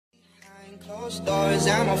Closed doors,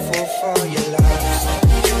 I'm a fool for your love.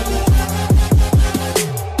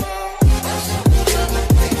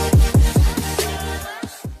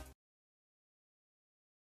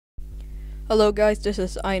 Hello guys, this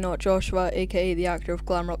is inotjoshua, aka the actor of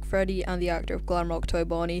Glamrock Freddy and the actor of Glamrock Toy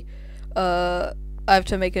Bonnie. I have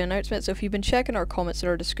to make an announcement, so if you've been checking our comments and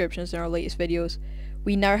our descriptions in our latest videos,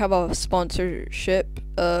 we now have a sponsorship.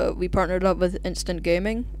 We partnered up with Instant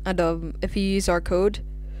Gaming, and if you use our code,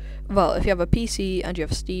 well, if you have a PC and you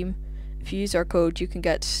have Steam, if you use our code, you can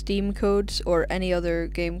get Steam codes or any other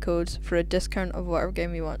game codes for a discount of whatever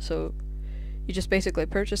game you want. So you just basically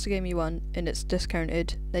purchase the game you want and it's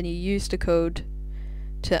discounted, then you use the code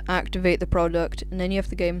to activate the product, and then you have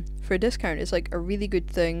the game for a discount. It's like a really good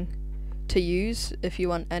thing to use if you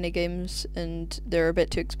want any games and they're a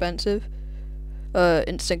bit too expensive.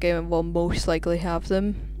 Instant Gaming will most likely have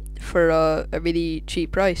them for a really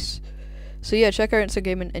cheap price. So yeah, check out Instant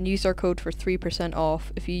Gaming and use our code for 3%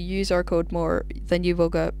 off. If you use our code more, then you will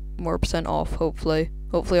get more percent off, hopefully.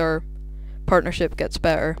 Hopefully our partnership gets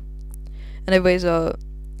better. Anyways, have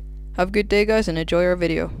a good day guys and enjoy our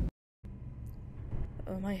video.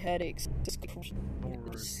 Oh, my head aches.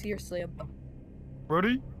 Seriously.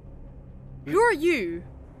 Freddy? Who are you?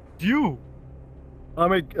 You!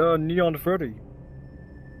 I'm a Neon Freddy.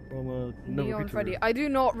 Neon Freddy. I do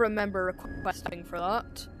not remember requesting for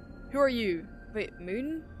that. Who are you? Wait,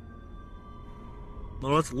 Moon?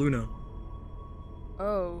 No, that's Luna.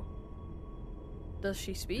 Oh. Does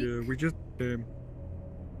she speak? Yeah, we just Yes.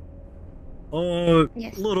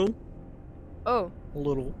 little. Oh. A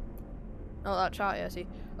little. Oh, that chat, yeah, I see.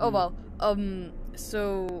 Oh, well,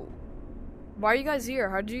 so why are you guys here?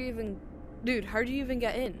 How do you even, dude, how do you even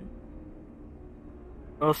get in?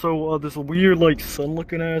 So this weird, like,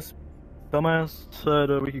 sun-looking ass dumbass said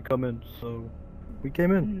we could come in, so we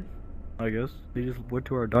came in, I guess. He just went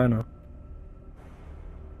to our diner.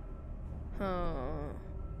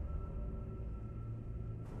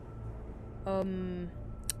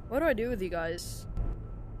 What do I do with you guys?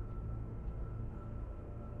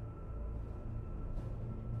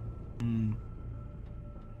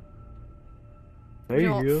 Hey, you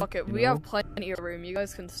know what, yeah, fuck it, we have plenty of room, you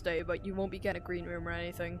guys can stay, but you won't be getting a green room or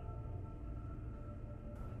anything.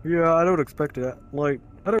 Yeah, I don't expect that. Like,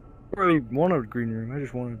 I don't really want a green room, I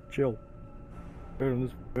just want to chill.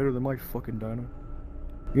 Better than my fucking diner.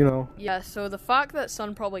 You know. Yeah, so the fact that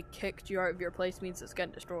Sun probably kicked you out of your place means it's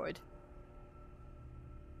getting destroyed.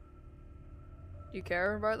 Do you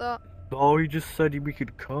care about that? Oh, he just said we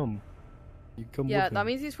could come. You come Yeah, with that him.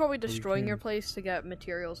 means he's probably destroying your place to get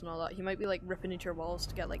materials and all that. He might be like ripping into your walls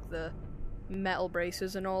to get like the metal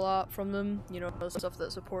braces and all that from them. You know, the stuff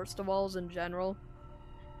that supports the walls in general.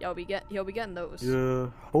 Yeah, he'll be getting those. Yeah,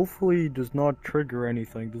 hopefully he does not trigger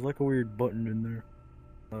anything. There's like a weird button in there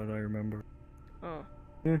that I remember. Oh.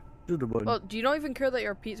 Yeah, just a button. Well, do you not even care that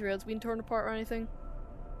your pizzeria's been torn apart or anything?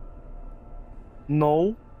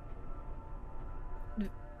 No.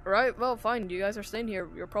 Right, well, fine. You guys are staying here.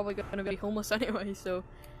 You're probably gonna be homeless anyway, so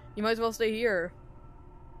you might as well stay here.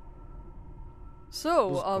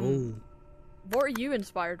 So, what are you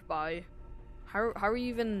inspired by? How are you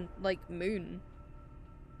even, like, Moon?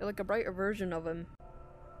 You're like a brighter version of him.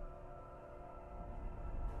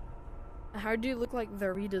 How do you look like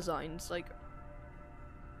their redesigns? Like,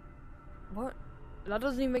 what? That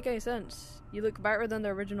doesn't even make any sense. You look better than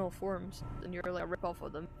their original forms, and you're like a rip-off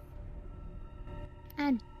of them.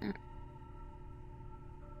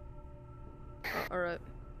 Alright.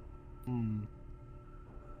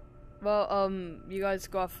 Well, you guys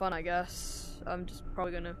go have fun, I guess. I'm just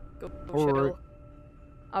probably gonna go chill. Right.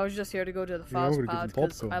 I was just here to go to the fast pad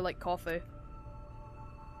because I like coffee.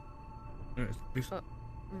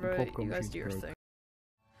 Right, you guys do your thing.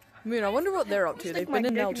 I mean, I wonder what they're up to. They've been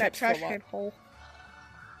in L chips for a while.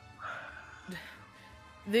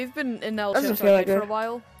 They've been in L chips for a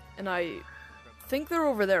while, and I think they're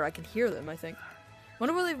over there. I can hear them, I think.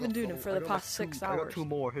 Wonder what they've been doing for the past 6 hours. I got 2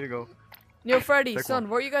 more, here you go. Yo, Freddy, son,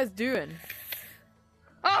 what are you guys doing?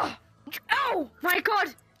 Oh! Oh my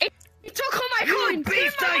god! It took all my coins!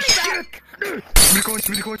 Beef that shit! Give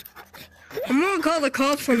me the coins. I'm gonna call the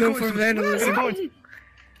cops for them for vandalism.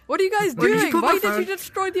 What are you guys doing? Why did you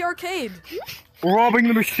destroy the arcade? Robbing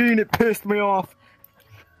the machine, it pissed me off.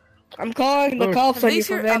 I'm calling the cops on you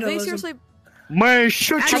for vandalism. Have they seriously... Man,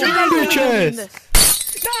 shut your bitch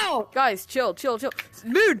ass! No! Guys, chill.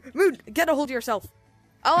 Moon, get a hold of yourself.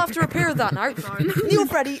 I'll have to repair that now. Neil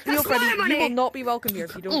Freddy, you will not be welcome here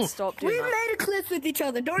if you don't stop doing that. We made a clip with each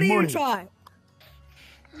other, don't even try.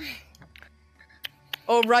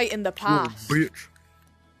 Oh, right, in the past. Bitch.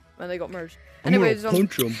 When they got merged. Anyways, I'm gonna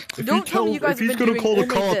punch him. If don't tell me you guys if have he's been gonna doing call the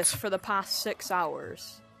only cops. this for the past 6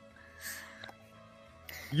 hours.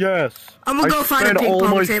 Yes. I'm gonna go find a spent ping all pong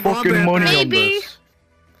my table. fucking money on Maybe. this.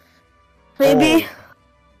 Maybe.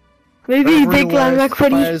 Maybe Every big Glamrock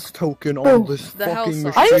Freddy. last token on this The hell fucking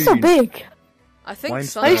sucks. Why are you so machine. big? I think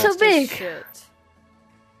Mine's Sun Why are you so is big? shit.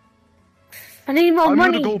 I need more I'm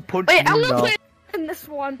money. gonna go punch Wait, you I'm gonna now. play in this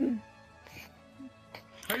one.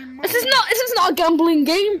 This is not a gambling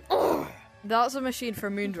game. Ugh. That's a machine for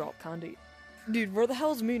Moondrop Candy. Dude, where the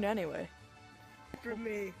hell's Moon anyway? For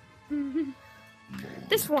me.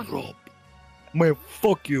 This one. Man,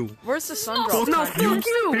 fuck you. Where's the Sun No, Drop no, Candy? fuck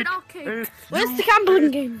you. Okay. Where's the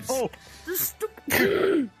gambling games?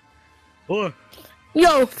 Oh,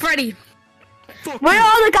 Yo, Freddy. fuck Where you.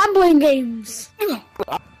 are the gambling games?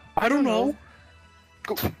 I don't know.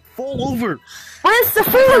 Go, fall over. Where's the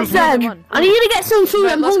food There's another then? one. I need to get some food.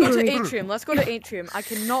 Right, I'm let's go hungry. to Atrium. Let's go to Atrium. I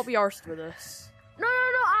cannot be arsed with this. No,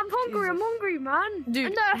 I'm hungry. Jesus. I'm hungry, man. Dude,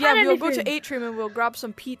 I've not yeah, had we'll go to anything. Atrium and we'll grab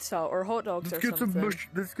some pizza or hot dogs or something.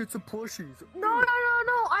 Let's get some plushies. No.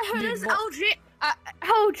 I heard Dude, this what-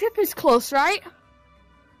 Hello Trip is close, right?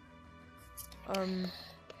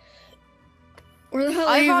 Where the hell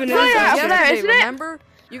I are you had even pizza Yeah, at? there, yesterday, isn't it? remember?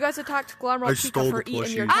 You guys attacked Glamrock I Chica stole for the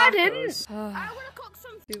eating your plushie. tacos. I didn't. Uh, I wanna cook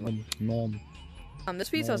some. this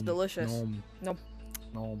pizza's delicious. Nom.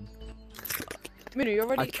 Minu, you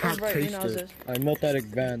already I can't right, taste Minu has it. I'm not that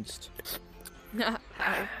advanced. That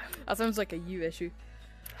sounds like a you issue.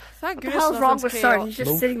 Thank What the goodness hell's wrong nothing's with Star? chaotic. He's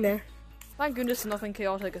just Nope. sitting there. Thank goodness nothing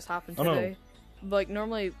chaotic has happened I know. today. Like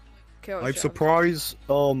normally, chaotic. I'm shit surprised.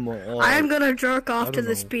 I am gonna jerk I off don't to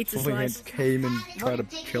this know, pizza something slice. had came and tried to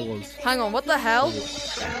kill us. happens. Hang on, what the hell? What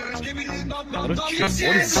is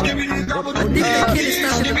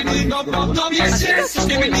that?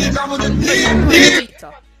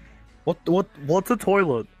 Pizza. What's a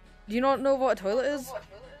toilet? Do you not know what a toilet is?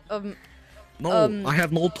 No, I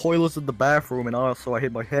have no toilets in the bathroom, and also I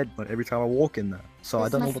hit my head every time I walk in there. So I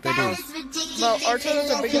don't know what they do. Well, our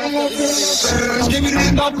toilets are big enough that we can do it.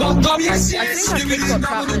 I think our kid got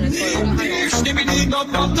trapped in a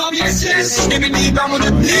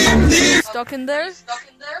toilet. Stuck in there?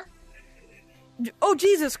 Oh,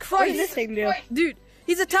 Jesus What does this Christ! thing do? Dude,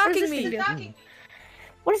 he's attacking me!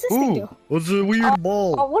 What does this thing do? Ooh, what's a weird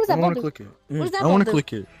ball? oh, what does that I wanna ball do? click it. What does that I wanna ball do?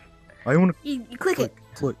 click it. I wanna You click it.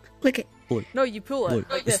 click. Click it. No, you pull it. Look,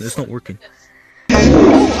 Like it's, this. it's not working.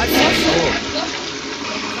 Oh, I flushed it!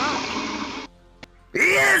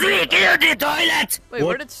 Wait, where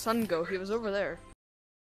What? did Sun go? He was over there.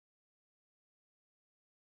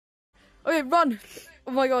 Okay, run!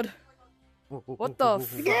 Oh my god. What the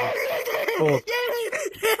f- Oh,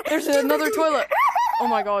 There's another toilet! Oh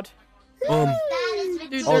my god.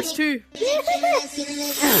 Dude, there's two.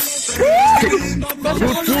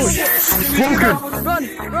 Run!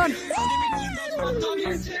 Run!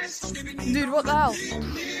 Dude, what the hell?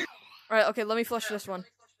 Alright, okay, let me flush this one.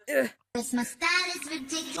 come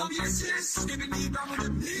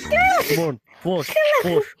on, flush.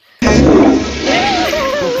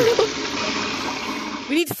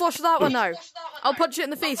 We need to flush that one now. I'll punch it in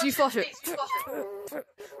the face, you flush it.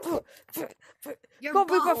 Your Go,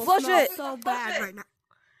 Boopa, balls flush smell it. so bad right now.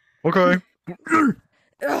 Okay.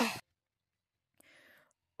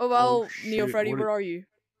 Oh well, Oh, Neo shit, Freddy, what where are you?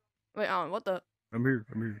 Wait, Alan, what the? I'm here.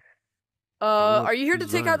 I'm here. Are you here to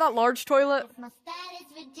take out that large toilet?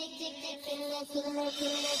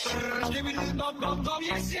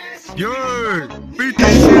 Yo! Beat the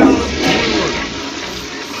shit out of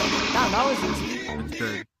Damn, that was easy. the toilet! It's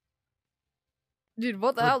dead. Dude,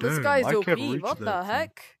 what the Oh, hell? This damn, guy's I OP. can't reach What the that thing.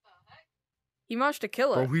 heck? He managed to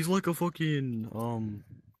kill Bro, it. he's like a fucking,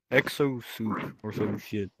 exosuit or some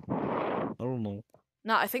shit. I don't know.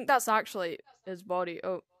 Nah, I think that's actually his body.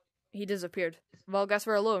 Oh, he disappeared. Well, guess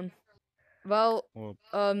we're alone. Well, Well,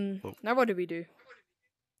 now what do we do?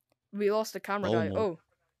 We lost the camera I guy. don't know. Oh,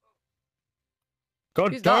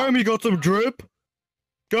 God Who's that? damn, he got some drip!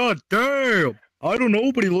 God damn! I don't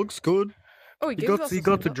know, but he looks good. oh, He gave got us the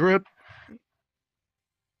thumbs up. drip.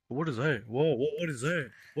 What is that? Whoa, what is that?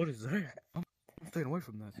 What is that? I'm staying away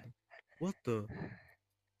from that thing. What the?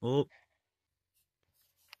 Oh,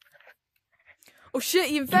 Oh shit,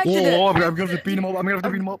 he infected whoa, it. I'm gonna have to beat him up. I'm gonna have to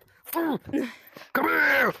beat him up. Come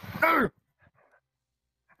here!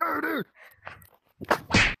 Dude.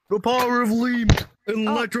 The power of lean and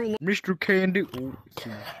electro. Mr. Candy. Oh,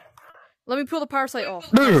 Let me pull the parasite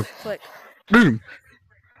off. No. Click. dude.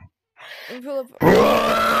 Let me pull the.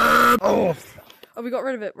 Oh. Oh, we got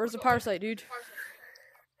rid of it. Where's the parasite, dude?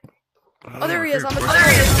 Oh, there he is. On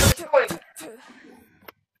the.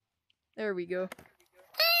 There we go.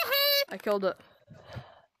 I killed it.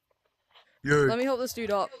 Yeah, Let me help this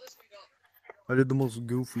dude up. I did the most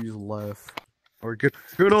goofiest laugh. Alright, get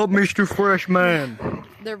up, Mr. Freshman.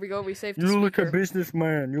 There we go. We saved the You look a speaker.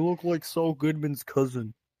 businessman. You look like Saul Goodman's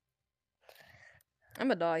cousin.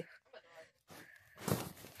 I'ma die.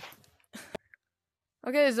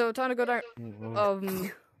 Okay, so time to go down.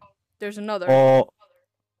 There's another.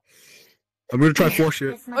 I'm gonna try to flush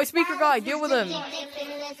it. Oh, speaker guy, deal with him.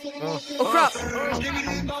 Oh crap!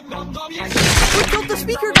 We killed the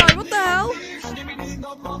speaker guy. What the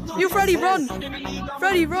hell? You, Freddy, run!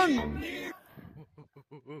 Freddy, run!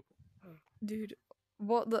 Dude,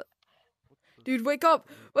 what the? Dude, wake up!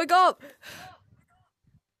 Wake up!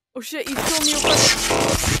 Oh shit, he's killing me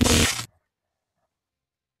already.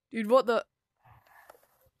 Dude, what the?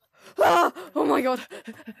 Ah! Oh my god!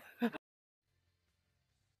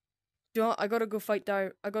 You know what? I gotta go fight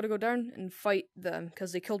down. I gotta go down and fight them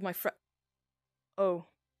because they killed my friend. Oh.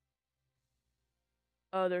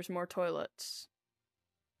 Oh, there's more toilets.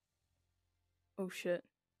 Oh shit.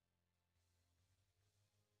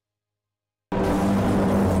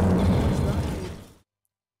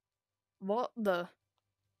 What the?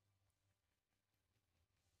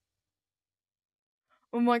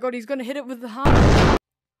 Oh my god, he's gonna hit it with the hammer.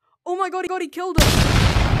 Oh my god, he killed it.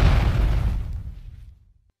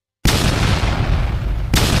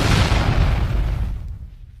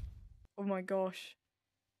 Oh my gosh.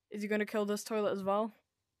 Is he gonna kill this toilet as well?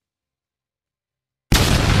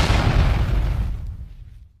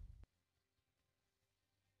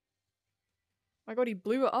 My god, he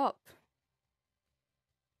blew it up.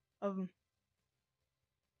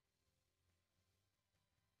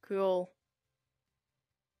 Cool.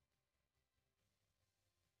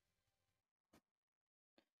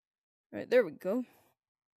 Right, there we go.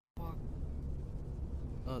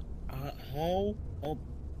 How?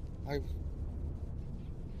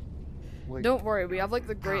 Wait. Don't worry, we have like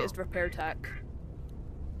the greatest repair tech.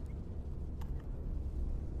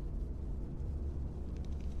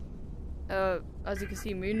 As you can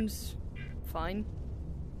see, Moon's fine.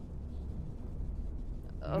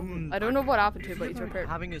 I don't know what happened to him, but he's repaired.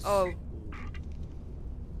 Oh.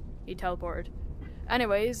 He teleported.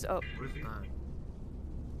 Anyways, What is that?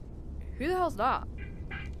 who the hell's that?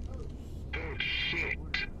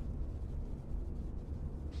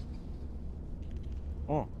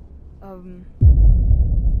 Oh.